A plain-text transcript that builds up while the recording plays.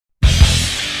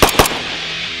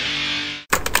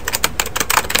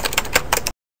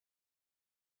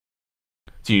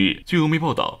近日，据俄媒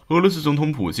报道，俄罗斯总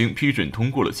统普京批准通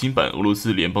过了新版俄罗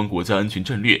斯联邦国家安全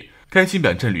战略。该新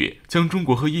版战略将中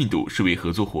国和印度视为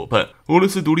合作伙伴。俄罗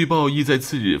斯独立报亦在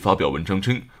次日发表文章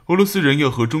称，俄罗斯人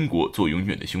要和中国做永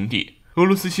远的兄弟。俄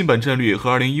罗斯新版战略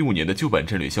和2015年的旧版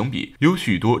战略相比，有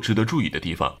许多值得注意的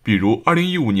地方。比如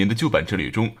，2015年的旧版战略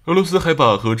中，俄罗斯还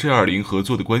把和 G20 合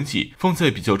作的关系放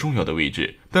在比较重要的位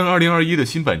置，但2021的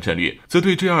新版战略则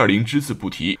对 G20 只字不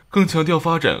提，更强调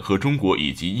发展和中国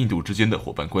以及印度之间的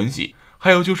伙伴关系。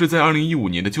还有就是在2015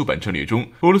年的旧版战略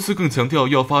中，俄罗斯更强调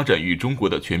要发展与中国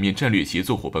的全面战略协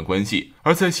作伙伴关系，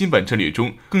而在新版战略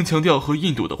中更强调和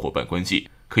印度的伙伴关系。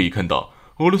可以看到，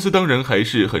俄罗斯当然还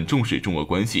是很重视中俄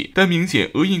关系，但明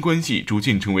显俄印关系逐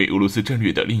渐成为俄罗斯战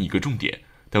略的另一个重点。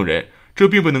当然，这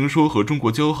并不能说和中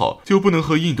国交好就不能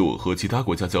和印度和其他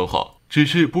国家交好，只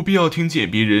是不必要听见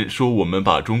别人说我们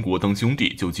把中国当兄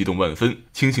弟就激动万分。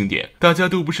清醒点，大家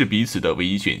都不是彼此的唯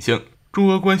一选项。中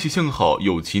俄关系向好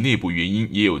有其内部原因，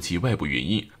也有其外部原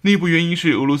因。内部原因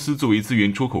是俄罗斯作为资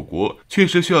源出口国，确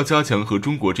实需要加强和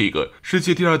中国这个世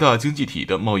界第2大经济体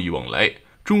的贸易往来。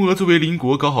中俄作为邻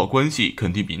国搞好关系，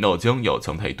肯定比闹僵要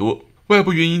强太多。外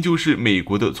部原因就是美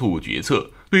国的错误决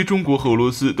策，对中国和俄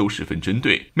罗斯都十分针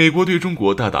对。美国对中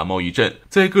国大打贸易战，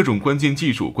在各种关键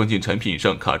技术、关键产品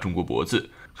上卡中国脖子，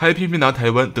还偏偏拿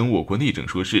台湾等我国内政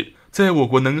说事，在我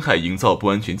国南海营造不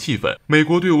安全气氛。美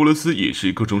国对俄罗斯也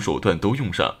是各种手段都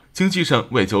用上，经济上、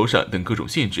外交上等各种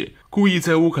限制，故意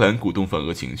在乌克兰鼓动反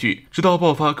俄情绪，直到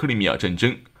爆发克里米亚战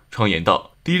争。常言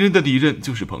道，敌人的敌人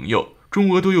就是朋友。中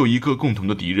俄都有一个共同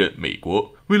的敌人，美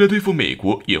国。为了对付美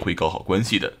国，也会搞好关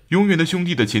系的。永远的兄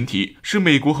弟的前提是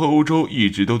美国和欧洲一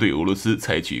直都对俄罗斯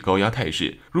采取高压态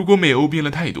势。如果美欧变了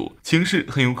态度，情势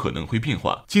很有可能会变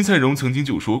化。金燦荣曾经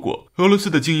就说过，俄罗斯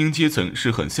的精英阶层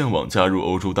是很向往加入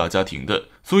欧洲大家庭的，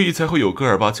所以才会有戈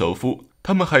尔巴乔夫。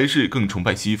他们还是更崇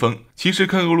拜西方。其实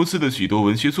看俄罗斯的许多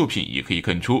文学作品也可以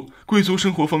看出，贵族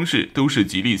生活方式都是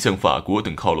极力向法国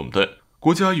等靠拢的。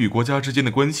国家与国家之间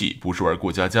的关系不是玩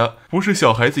过家家，不是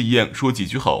小孩子一样说几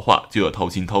句好话就要掏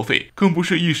心掏肺，更不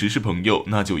是一时是朋友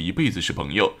那就一辈子是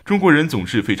朋友。中国人总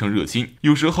是非常热心，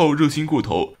有时候热心过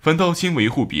头，反倒先维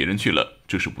护别人去了，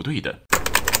这是不对的。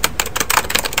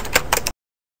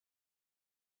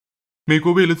美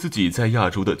国为了自己在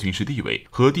亚洲的军事地位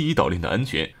和第一岛链的安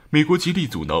全，美国极力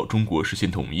阻挠中国实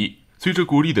现统一。随着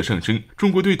国力的上升，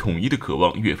中国对统一的渴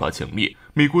望越发强烈。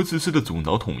美国自私的阻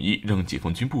挠统一让解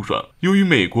放军不爽。由于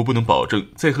美国不能保证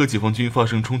在和解放军发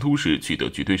生冲突时取得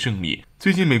绝对胜利，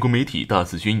最近美国媒体大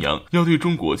肆宣扬要对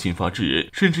中国先发制人，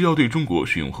甚至要对中国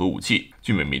使用核武器。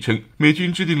据美媒称，美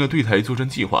军制定了对台作战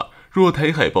计划，若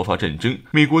台海爆发战争，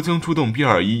美国将出动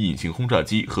B-21 隐形轰炸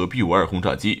机和 B-52 轰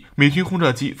炸机。美军轰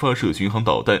炸机发射巡航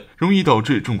导弹，容易导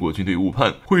致中国军队误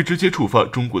判，会直接触发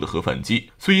中国的核反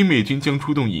击，所以美军将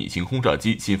出动隐形轰炸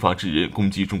机先发制人攻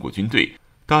击中国军队，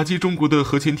打击中国的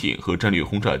核潜艇和战略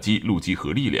轰炸机、陆基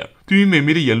核力量。对于美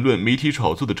媒的言论，媒体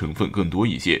炒作的成分更多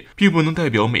一些，并不能代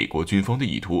表美国军方的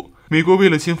意图。美国为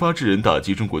了先发制人打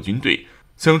击中国军队，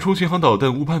想出巡航导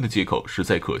弹误判的借口实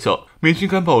在可笑。美军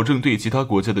敢保证对其他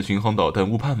国家的巡航导弹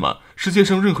误判吗？世界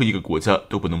上任何一个国家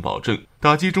都不能保证。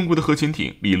打击中国的核潜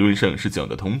艇理论上是讲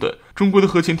得通的，中国的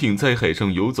核潜艇在海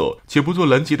上游走且不做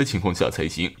拦截的情况下才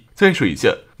行。在水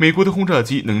下，美国的轰炸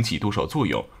机能起多少作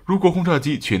用？如果轰炸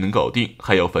机全能搞定，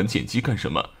还要反潜机干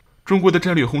什么？中国的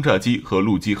战略轰炸机和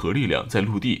陆基核力量在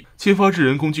陆地先发制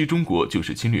人攻击中国就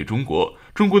是侵略中国，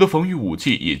中国的防御武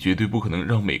器也绝对不可能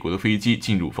让美国的飞机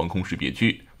进入防空识别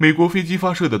区，美国飞机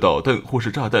发射的导弹或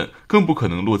是炸弹更不可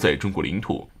能落在中国领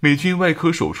土。美军外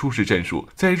科手术式战术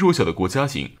在弱小的国家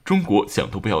行，中国想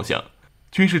都不要想。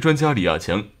军事专家李亚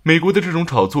强，美国的这种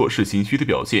炒作是心虚的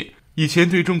表现。以前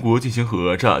对中国进行核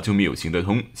讹诈就没有行得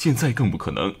通，现在更不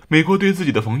可能。美国对自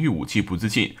己的防御武器不自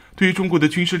信，对中国的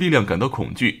军事力量感到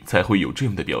恐惧，才会有这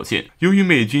样的表现。由于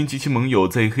美军及其盟友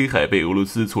在黑海被俄罗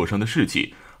斯挫伤的士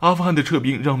气，阿富汗的撤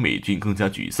兵让美军更加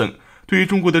沮丧，对于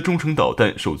中国的中程导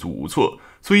弹手足无措，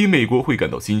所以美国会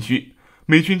感到心虚。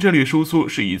美军战略收缩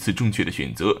是一次正确的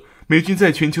选择。美军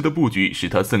在全球的布局使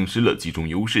它丧失了集中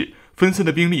优势，分散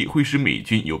的兵力会使美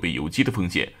军有被游击的风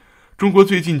险。中国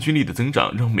最近军力的增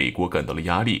长让美国感到了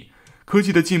压力，科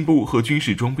技的进步和军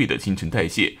事装备的新陈代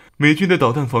谢，美军的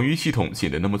导弹防御系统显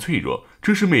得那么脆弱，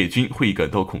这是美军会感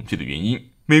到恐惧的原因。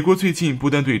美国最近不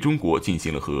但对中国进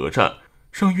行了核讹诈，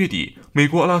上月底，美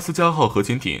国阿拉斯加号核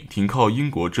潜艇停靠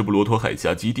英国直布罗陀海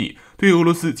峡基地，对俄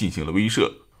罗斯进行了威慑。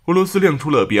俄罗斯亮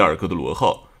出了比尔哥的罗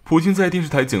号。普京在电视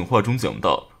台讲话中讲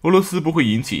到，俄罗斯不会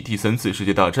引起第3次世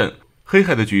界大战。黑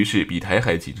海的局势比台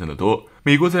海紧张得多，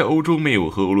美国在欧洲没有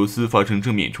和俄罗斯发生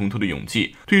正面冲突的勇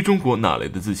气，对中国哪来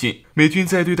的自信？美军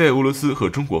在对待俄罗斯和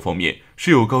中国方面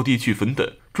是有高低区分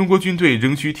的，中国军队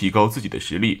仍需提高自己的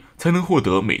实力，才能获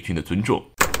得美军的尊重。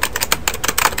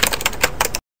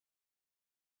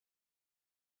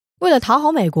为了讨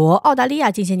好美国，澳大利亚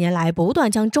近些年来不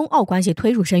断将中澳关系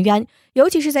推入深渊，尤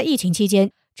其是在疫情期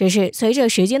间。只是随着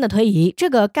时间的推移，这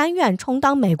个甘愿充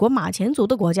当美国马前卒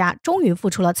的国家终于付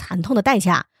出了惨痛的代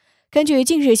价。根据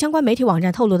近日相关媒体网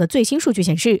站透露的最新数据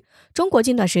显示，中国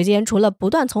近段时间除了不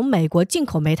断从美国进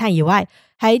口煤炭以外，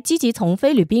还积极从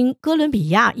菲律宾、哥伦比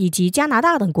亚以及加拿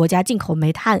大等国家进口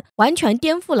煤炭，完全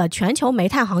颠覆了全球煤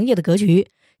炭行业的格局。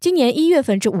今年1月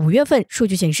份至5月份，数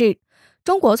据显示，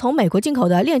中国从美国进口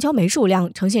的炼焦煤数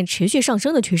量呈现持续上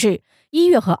升的趋势。1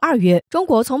月和2月，中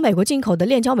国从美国进口的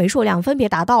炼焦煤数量分别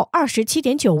达到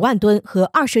 27.9 万吨和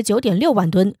 29.6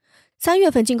 万吨。3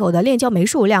月份进口的炼焦煤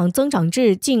数量增长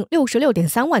至近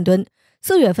 66.3 万吨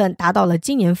，4月份达到了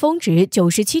今年峰值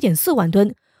 97.4 万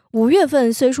吨。5月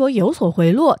份虽说有所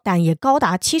回落，但也高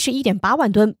达 71.8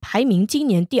 万吨，排名今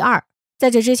年第2。在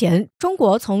这之前，中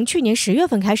国从去年10月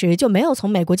份开始就没有从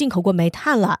美国进口过煤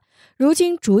炭了，如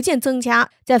今逐渐增加，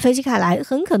在分析看来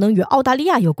很可能与澳大利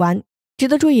亚有关。值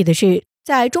得注意的是，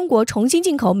在中国重新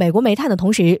进口美国煤炭的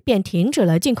同时，便停止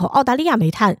了进口澳大利亚煤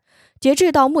炭。截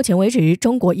至到目前为止，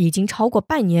中国已经超过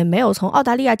半年没有从澳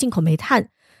大利亚进口煤炭。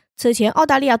此前，澳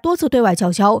大利亚多次对外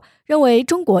叫嚣，认为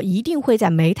中国一定会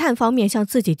在煤炭方面向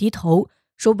自己低头。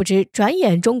殊不知，转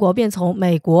眼中国便从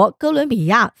美国、哥伦比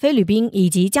亚、菲律宾以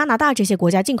及加拿大这些国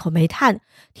家进口煤炭，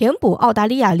填补澳大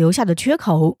利亚留下的缺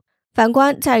口。反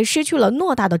观，在失去了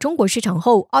偌大的中国市场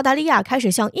后，澳大利亚开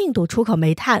始向印度出口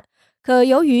煤炭。可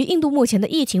由于印度目前的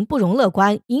疫情不容乐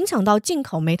观，影响到进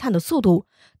口煤炭的速度，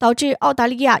导致澳大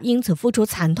利亚因此付出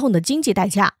惨痛的经济代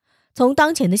价。从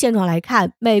当前的现状来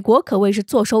看，美国可谓是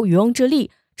坐收渔翁之利，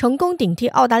成功顶替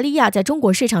澳大利亚在中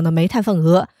国市场的煤炭份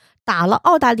额，打了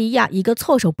澳大利亚一个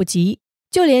措手不及。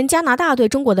就连加拿大对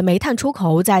中国的煤炭出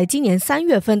口在今年3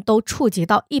月份都触及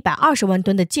到120万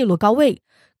吨的纪录高位。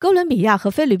哥伦比亚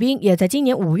和菲律宾也在今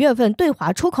年5月份对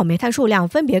华出口煤炭数量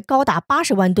分别高达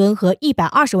80万吨和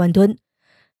120万吨。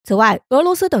此外，俄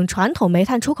罗斯等传统煤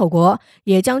炭出口国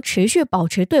也将持续保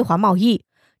持对华贸易。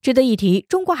值得一提，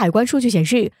中国海关数据显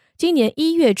示，今年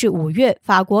1月至5月，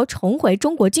法国重回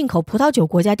中国进口葡萄酒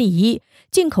国家第1，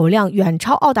进口量远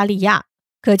超澳大利亚。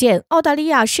可见，澳大利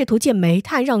亚试图借煤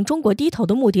炭让中国低头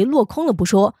的目的落空了不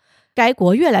说，该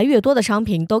国越来越多的商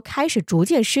品都开始逐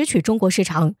渐失去中国市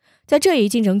场。在这一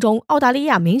竞争中，澳大利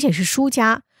亚明显是输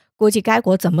家。估计该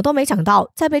国怎么都没想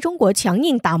到，在被中国强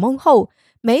硬打懵后，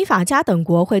美法加等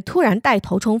国会突然带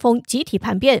头冲锋，集体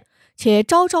叛变，且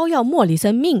招招要莫里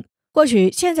森命。或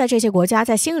许现在这些国家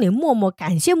在心里默默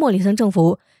感谢莫里森政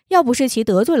府，要不是其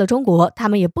得罪了中国，他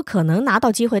们也不可能拿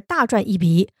到机会大赚一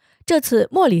笔。这次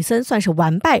莫里森算是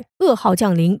完败，噩耗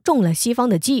降临，中了西方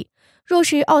的计。若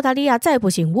是澳大利亚再不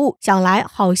醒悟，想来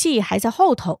好戏还在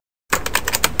后头。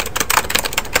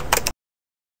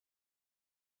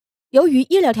由于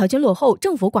医疗条件落后，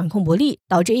政府管控不力，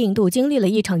导致印度经历了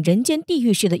一场人间地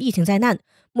狱式的疫情灾难。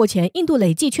目前，印度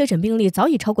累计确诊病例早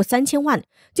已超过3000万。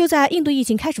就在印度疫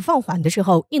情开始放缓的时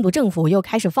候，印度政府又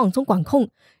开始放松管控。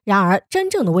然而，真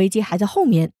正的危机还在后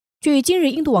面。据今日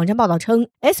印度网站报道称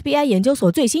 ，SBI 研究所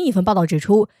最新一份报道指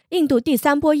出，印度第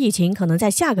3波疫情可能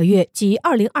在下个月，即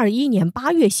2021年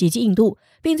8月袭击印度，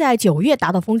并在9月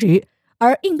达到峰值。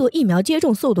而印度疫苗接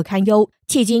种速度堪忧，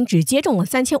迄今只接种了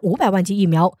3500万剂疫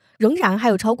苗，仍然还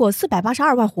有超过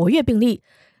482万活跃病例。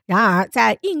然而，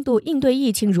在印度应对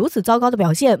疫情如此糟糕的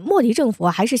表现，莫迪政府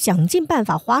还是想尽办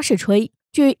法花式吹。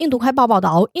据印度快报报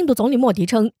道，印度总理莫迪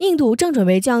称，印度正准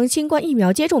备将新冠疫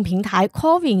苗接种平台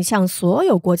COVIN 向所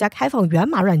有国家开放源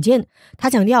码软件。他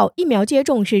强调，疫苗接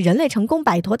种是人类成功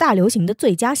摆脱大流行的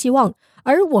最佳希望，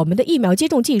而我们的疫苗接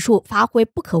种技术发挥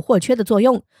不可或缺的作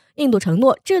用。印度承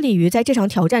诺致力于在这场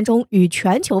挑战中与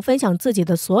全球分享自己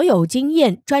的所有经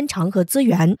验、专长和资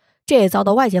源。这也遭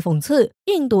到外界讽刺，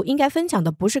印度应该分享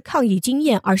的不是抗疫经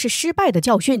验，而是失败的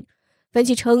教训。分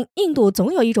析称，印度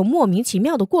总有一种莫名其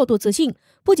妙的过度自信，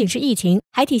不仅是疫情，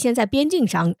还体现在边境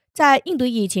上。在印度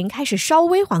疫情开始稍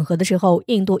微缓和的时候，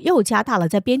印度又加大了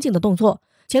在边境的动作。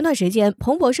前段时间，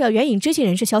彭博社援引知情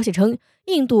人士消息称，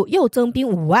印度又增兵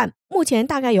5万，目前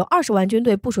大概有20万军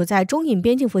队部署在中印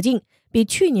边境附近，比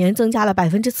去年增加了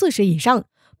40%以上。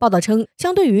报道称，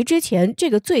相对于之前，这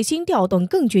个最新调动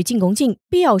更具进攻性，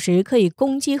必要时可以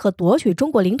攻击和夺取中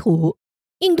国领土。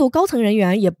印度高层人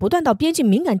员也不断到边境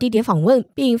敏感地点访问，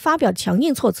并发表强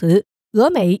硬措辞。俄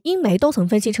媒、英媒都曾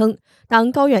分析称，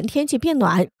当高原天气变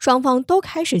暖，双方都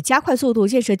开始加快速度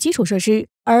建设基础设施，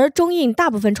而中印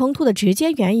大部分冲突的直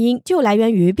接原因就来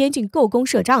源于边境构工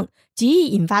设障，极易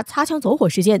引发擦枪走火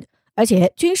事件。而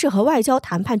且军事和外交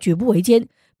谈判举步维艰，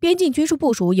边境军事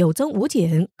部署有增无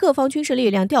减，各方军事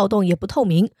力量调动也不透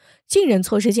明，信任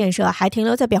措施建设还停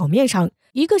留在表面上，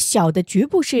一个小的局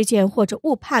部事件或者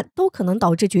误判都可能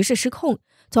导致局势失控，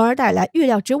从而带来预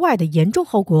料之外的严重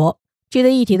后果。值得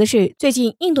一提的是，最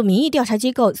近印度民意调查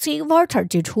机构 C-Voter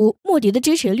指出，莫迪的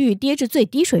支持率跌至最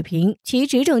低水平，其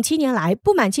执政7年来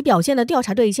不满其表现的调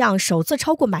查对象首次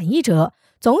超过满意者，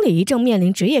总理正面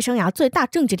临职业生涯最大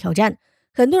政治挑战。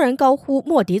很多人高呼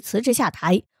莫迪辞职下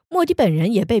台，莫迪本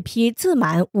人也被批自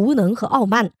满、无能和傲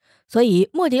慢，所以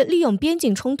莫迪利用边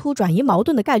境冲突转移矛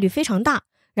盾的概率非常大。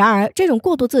然而，这种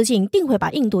过度自信定会把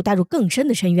印度带入更深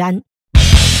的深渊。